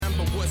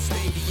Let's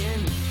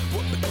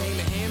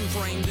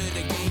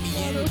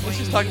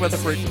just talk about the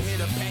prequels.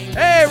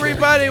 Hey,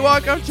 everybody,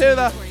 welcome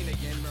to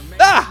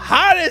the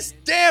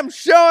hottest damn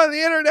show on the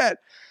internet,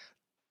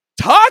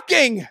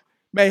 Talking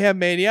Mayhem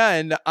Mania,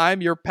 and I'm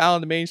your pal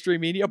in the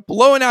mainstream media,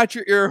 blowing out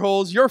your ear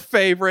holes, your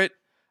favorite.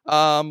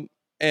 And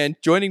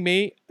joining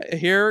me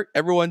here,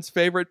 everyone's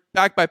favorite,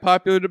 back by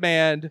popular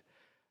demand,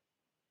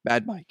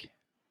 Mad Mike.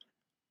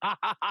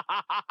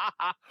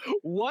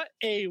 What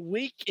a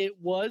week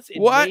it was.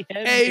 What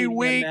a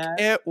week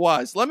it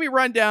was. Let me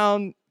run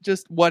down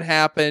just what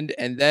happened,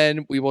 and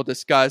then we will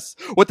discuss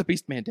what the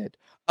Beastman did.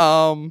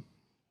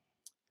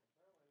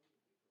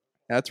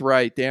 That's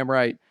right. Damn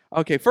right.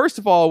 Okay, first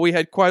of all, we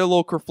had quite a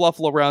little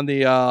kerfluffle around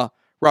the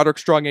Roderick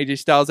Strong, AJ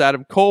Styles,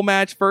 Adam Cole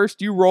match.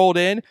 First, you rolled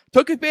in,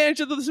 took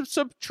advantage of the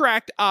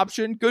subtract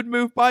option. Good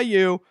move by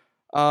you.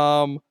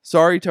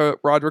 Sorry to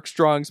Roderick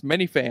Strong's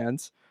many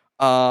fans.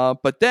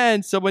 But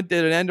then someone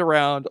did an end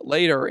around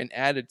later and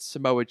added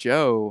Samoa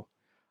Joe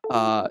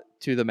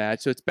to the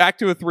match. So it's back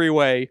to a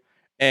three-way.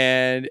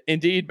 And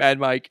indeed, Mad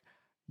Mike,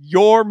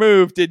 your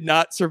move did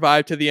not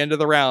survive to the end of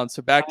the round.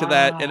 So back to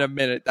that in a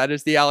minute. That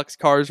is the Alex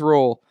Cars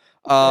rule.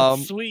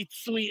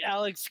 Sweet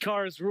Alex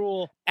Cars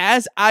rule.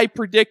 As I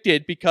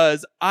predicted,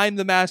 because I'm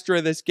the master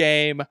of this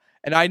game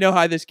and I know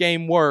how this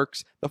game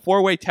works, the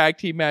four-way tag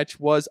team match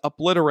was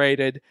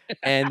obliterated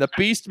and the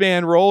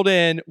Beastman rolled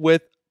in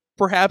with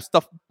perhaps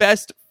the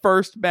best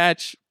first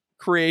match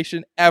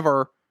creation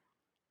ever.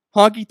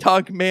 Honky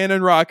Tonk Man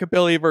and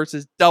Rockabilly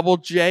versus Double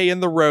J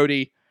and the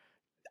Roadie.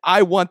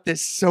 I want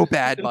this so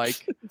bad,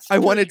 Mike. I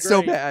want it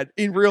so bad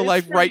in real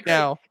life right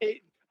now.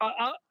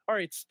 All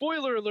right,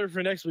 spoiler alert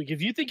for next week.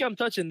 If you think I'm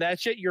touching that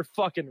shit, you're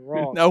fucking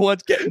wrong. No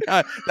one's getting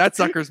that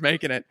sucker's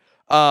making it.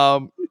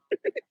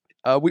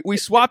 We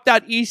swapped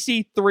out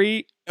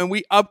EC3 and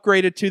we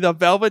upgraded to the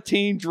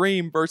Velveteen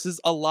Dream versus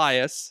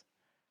Elias.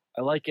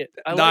 I like it.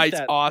 I nice, like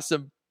that.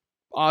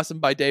 Awesome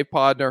by Dave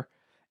Podner.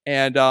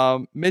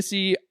 And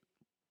Missy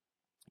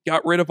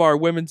got rid of our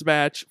women's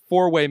match,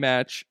 four-way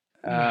match,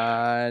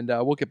 and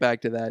we'll get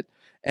back to that.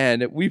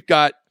 And we've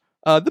got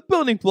the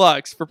building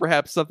blocks for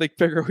perhaps something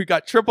bigger. We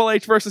got Triple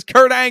H versus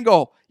Kurt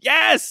Angle.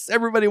 Yes,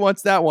 everybody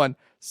wants that one.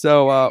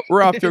 So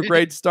we're off to a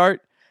great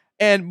start.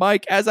 And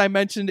Mike, as I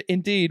mentioned,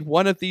 indeed,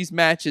 one of these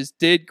matches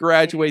did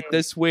graduate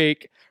this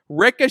week.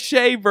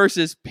 Ricochet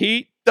versus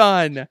Pete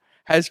Dunne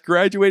has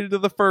graduated to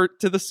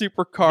the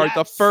super card. Yes.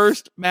 The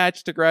first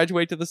match to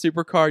graduate to the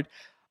super card.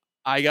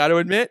 I got to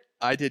admit,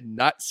 I did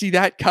not see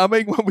that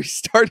coming when we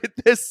started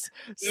this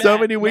so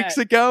many weeks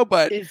ago,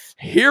 but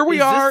here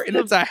we are, and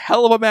it's a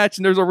hell of a match,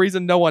 and there's a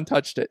reason no one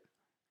touched it.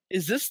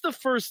 Is this the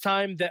first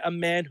time that a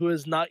man who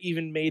has not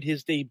even made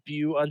his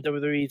debut on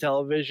WWE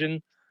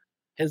television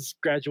has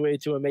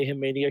graduated to a Mayhem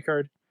Mania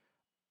card?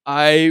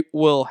 I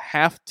will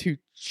have to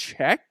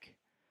check.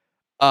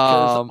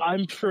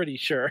 I'm pretty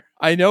sure.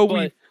 I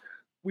know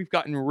we've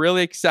gotten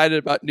really excited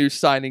about new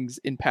signings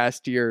in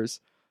past years,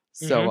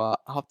 so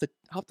I'll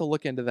have to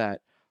look into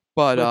that.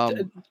 But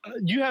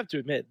you have to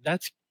admit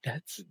that's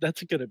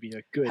going to be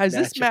a good. Has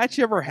this match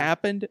ever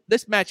happened?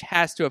 This match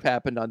has to have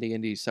happened on the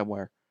Indies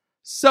somewhere.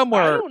 I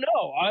don't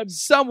know.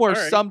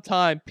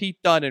 Sometime, Pete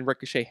Dunne and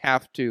Ricochet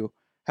have to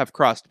have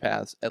crossed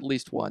paths at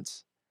least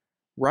once,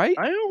 right?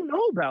 I don't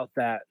know about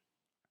that.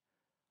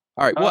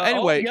 All right. Well,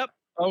 anyway. Yep.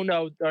 Oh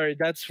no. All right.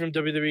 That's from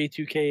WWE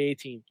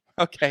 2K18.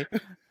 Okay.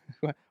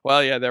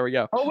 Well, yeah. There we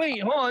go. Oh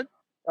wait, hold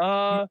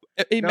on.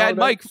 Hey, Mad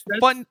Mike,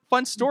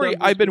 fun story.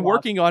 I've been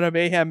working on a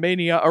Mayhem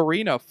Mania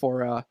arena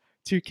for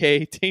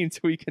 2K18 so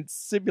we can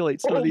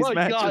simulate some of these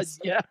matches.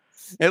 God, yeah.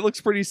 It looks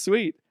pretty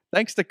sweet.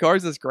 Thanks to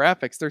Garza's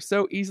graphics. They're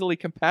so easily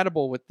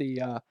compatible with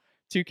the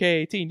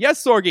 2K18.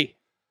 Yes, Sorgi.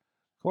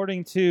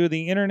 According to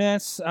the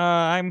internet,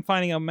 I'm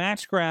finding a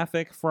match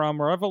graphic from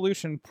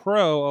Revolution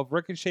Pro of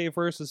Ricochet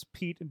versus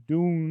Pete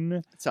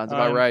Dunne. Sounds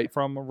about right.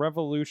 From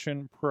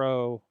Revolution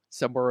Pro.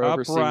 Somewhere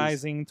overseas.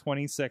 Uprising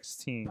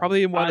 2016.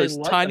 Probably in one of those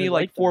tiny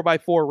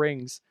 4x4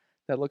 rings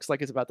that looks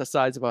like it's about the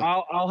size of a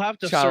I'll have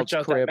to search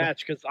out that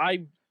match because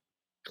I've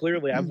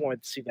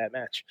wanted to see that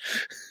match.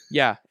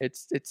 Yeah,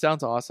 it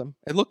sounds awesome.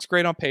 It looks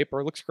great on paper.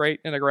 It looks great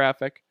in a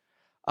graphic.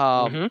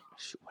 What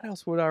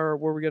else were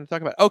we going to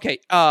talk about? Okay,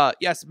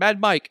 yes,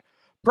 Mad Mike.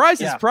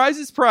 Prizes.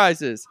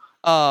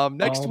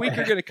 Next week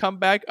you're going to come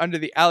back under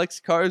the Alex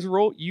Cars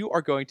rule. You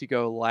are going to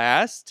go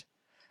last.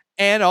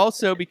 And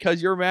also,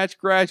 because your match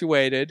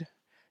graduated,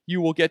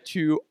 you will get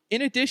to,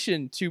 in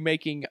addition to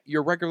making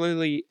your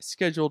regularly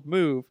scheduled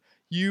move,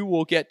 you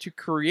will get to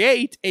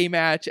create a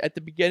match at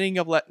the beginning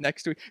of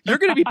next week. You're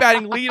going to be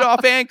batting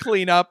leadoff and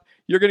cleanup.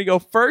 You're going to go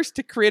first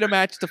to create a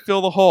match to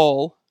fill the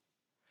hole.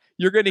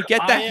 You're going to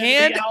get to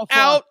hand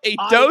out a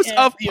dose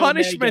of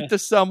punishment to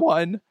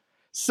someone.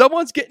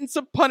 Someone's getting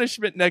some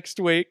punishment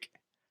next week,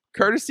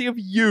 courtesy of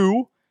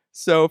you.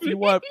 So if you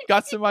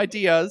got some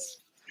ideas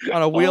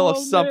on a wheel of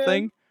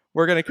something,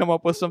 we're going to come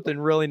up with something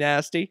really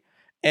nasty.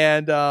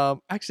 And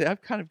actually,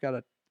 I've kind of got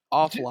an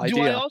awful idea.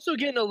 Do I also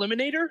get an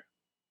eliminator?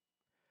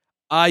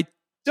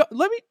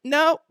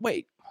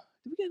 Wait.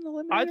 Did we get an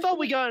eliminator? I thought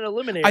we got an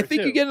eliminator. I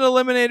think too. you get an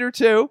eliminator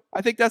too.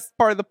 I think that's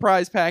part of the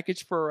prize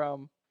package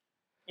for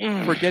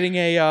getting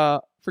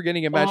a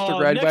match to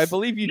grad. But I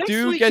believe you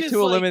do get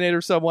to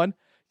eliminate someone.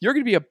 You're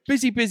going to be a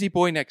busy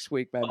boy next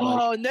week, man.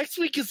 Oh, next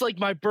week is like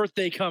my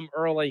birthday come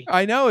early.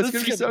 I know. It's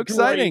going to be so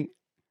exciting.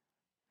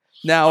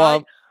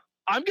 Now,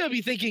 I'm going to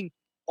be thinking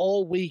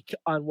all week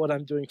on what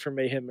I'm doing for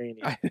Mayhem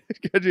Mania.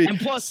 And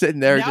plus, sitting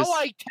there now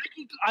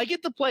I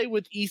get to play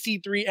with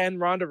EC3 and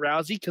Ronda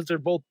Rousey because they're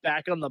both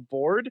back on the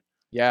board.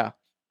 Yeah.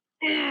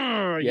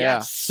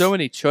 Yes. So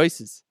many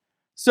choices.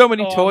 So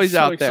many toys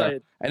out excited.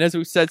 there. And as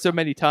we've said so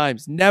many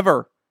times,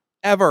 never,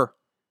 ever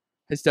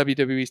has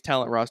WWE's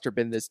talent roster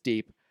been this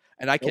deep.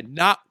 And I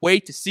cannot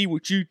wait to see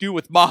what you do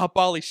with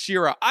Mahabali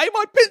Shera. I'm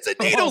on pins and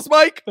needles,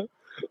 Mike.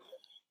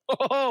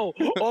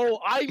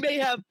 I may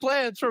have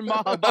plans for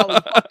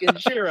Mahabali fucking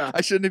Shera.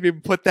 I shouldn't have even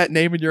put that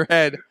name in your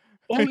head.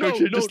 I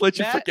should just let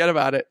you forget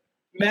about it.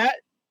 Matt,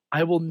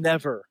 I will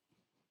never,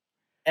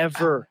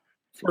 ever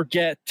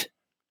forget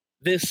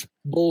this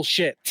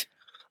bullshit.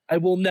 I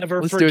will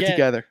never Let's forget do it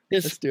together.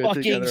 This Let's do it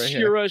fucking together right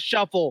Shera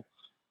shuffle.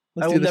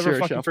 Let's I do will the never Shera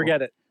fucking shuffle.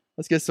 forget it.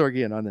 Let's get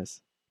Sorgi in on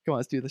this. Come on,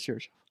 let's do the Shera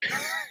shuffle.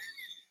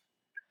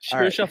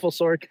 Shera shuffle,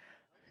 Sorg.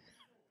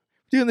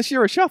 Doing the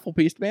Shera shuffle,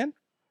 Beast Man.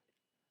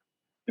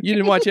 You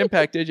didn't watch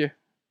Impact, did you?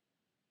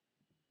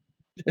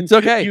 It's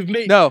okay. You've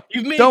made don't.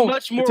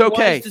 much more It's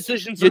okay. wise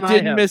decisions You than I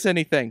didn't have. miss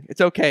anything. It's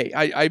okay.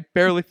 I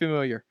barely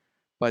familiar.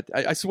 But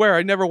I swear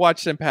I never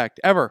watched Impact,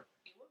 ever.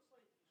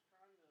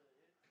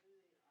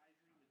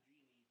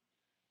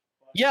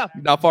 Yeah,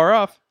 Not far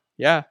off.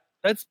 Yeah.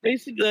 that's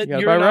basically got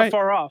it you're about not right.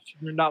 far off.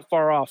 You're not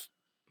far off.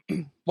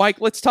 Mike,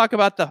 let's talk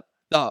about the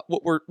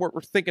what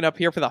we're thinking up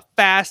here for the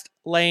Fast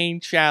Lane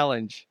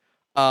Challenge.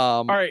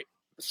 All right.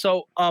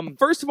 So,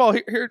 First of all,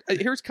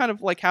 here's kind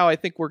of like how I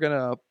think we're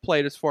gonna play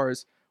it as far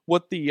as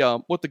what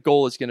the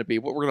goal is gonna be,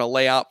 what we're gonna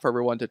lay out for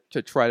everyone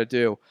to try to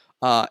do.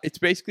 It's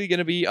basically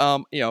gonna be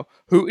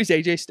who is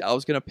AJ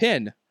Styles gonna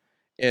pin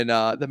in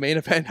the main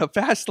event of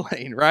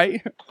Fastlane,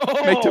 right?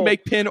 To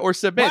make pin or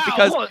submit,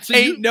 because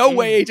no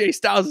way AJ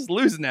Styles is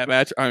losing that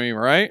match. I mean,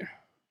 right?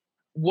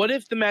 What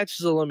if the match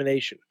is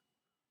elimination?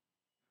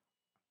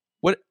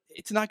 What?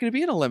 It's not going to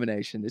be an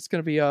elimination. It's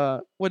going to be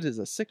what is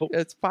it? 6?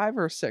 It's 5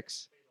 or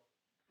 6.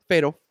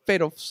 Fatal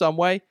some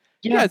way.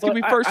 Yeah, it's going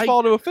to be first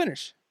fall to a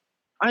finish.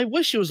 I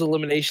wish it was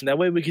elimination. That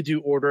way we could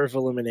do order of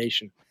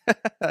elimination.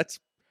 That's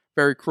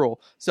very cruel.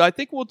 So I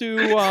think we'll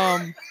do.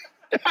 I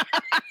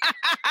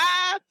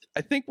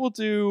think we'll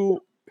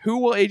do who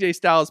will AJ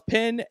Styles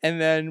pin,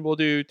 and then we'll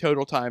do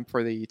total time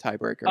for the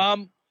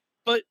tiebreaker.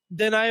 But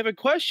then I have a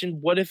question.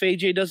 What if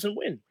AJ doesn't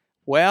win?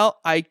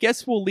 Well, I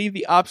guess we'll leave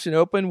the option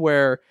open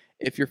where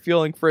if you're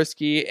feeling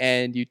frisky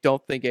and you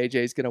don't think AJ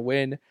is going to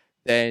win,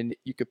 then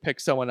you could pick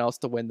someone else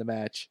to win the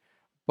match.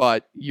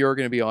 But you're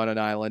going to be on an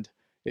island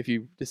if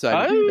you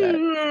decide to do that.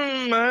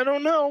 I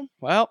don't know.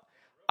 Well,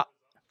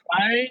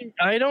 I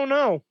don't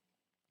know.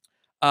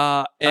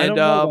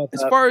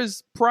 As far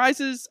as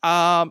prizes,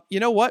 you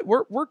know what?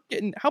 We're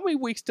getting how many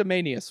weeks to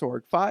Mania,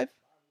 Sorg? 5?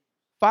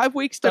 5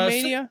 weeks to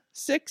Mania?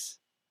 6?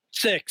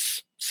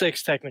 6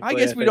 technically. I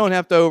guess we don't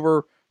have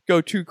to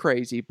go too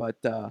crazy, but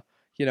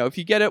if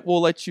you get it,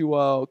 we'll let you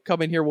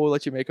come in here. We'll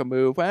let you make a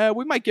move.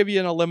 We might give you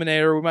an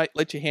eliminator. We might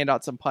let you hand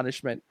out some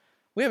punishment.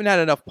 We haven't had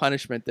enough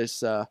punishment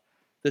this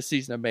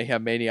season of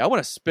Mayhem Mania. I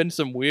want to spin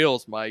some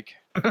wheels, Mike.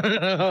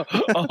 I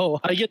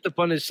get to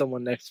punish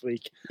someone next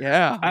week.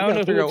 Yeah, I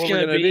don't know who it's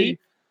gonna be,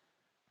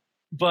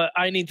 but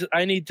I need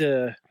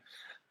to.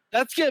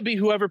 That's gonna be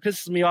whoever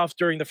pisses me off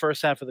during the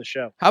first half of the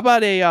show. How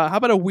about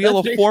a wheel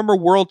of former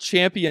world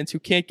champions who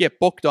can't get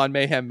booked on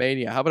Mayhem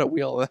Mania? How about a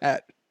wheel of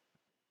that?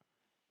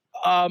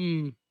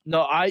 No,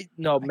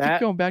 Matt. Keep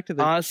going back to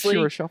the honestly,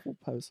 Shera shuffle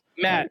pose.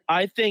 Matt,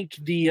 I think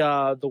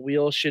the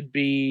wheel should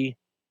be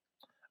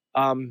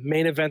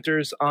main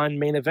eventers on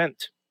main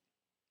event.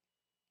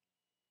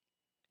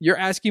 You're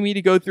asking me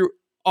to go through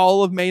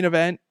all of main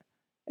event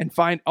and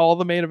find all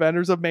the main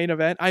eventers of main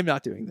event? I'm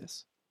not doing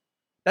this.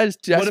 That is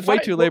just way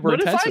too labor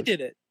intensive. What if I did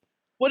it?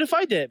 What if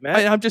I did it,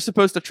 Matt? I'm just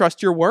supposed to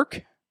trust your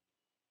work?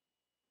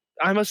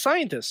 I'm a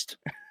scientist.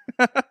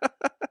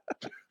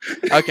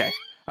 Okay.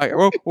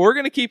 Well, we're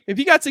going to keep... If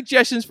you got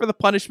suggestions for the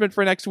punishment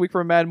for next week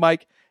from Mad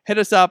Mike, hit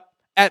us up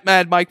at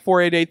Mad Mike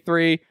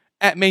 4883,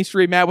 at Main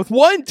Street Matt with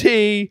 1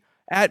 T,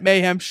 at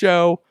Mayhem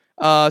Show.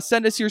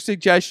 Send us your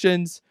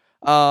suggestions.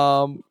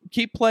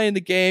 Keep playing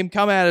the game.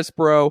 Come at us,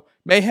 bro.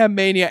 Mayhem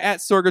Mania at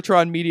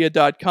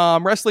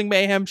sorgatronmedia.com.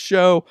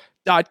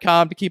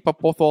 WrestlingMayhemShow.com to keep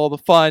up with all the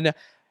fun.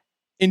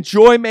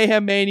 Enjoy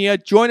Mayhem Mania.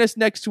 Join us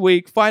next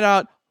week. Find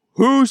out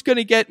who's going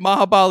to get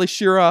Mahabali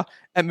Shera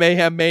at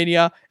Mayhem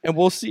Mania. And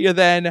we'll see you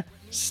then.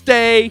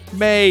 Stay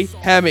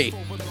Mayhemy.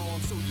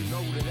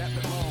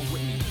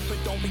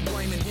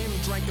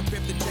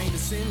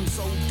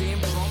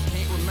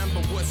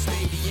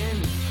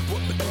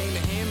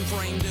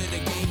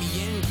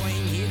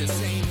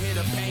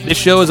 This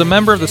show is a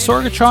member of the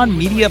Sorgatron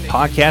Media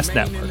Podcast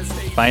Network.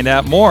 Find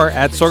out more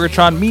at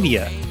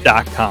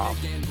sorgatronmedia.com.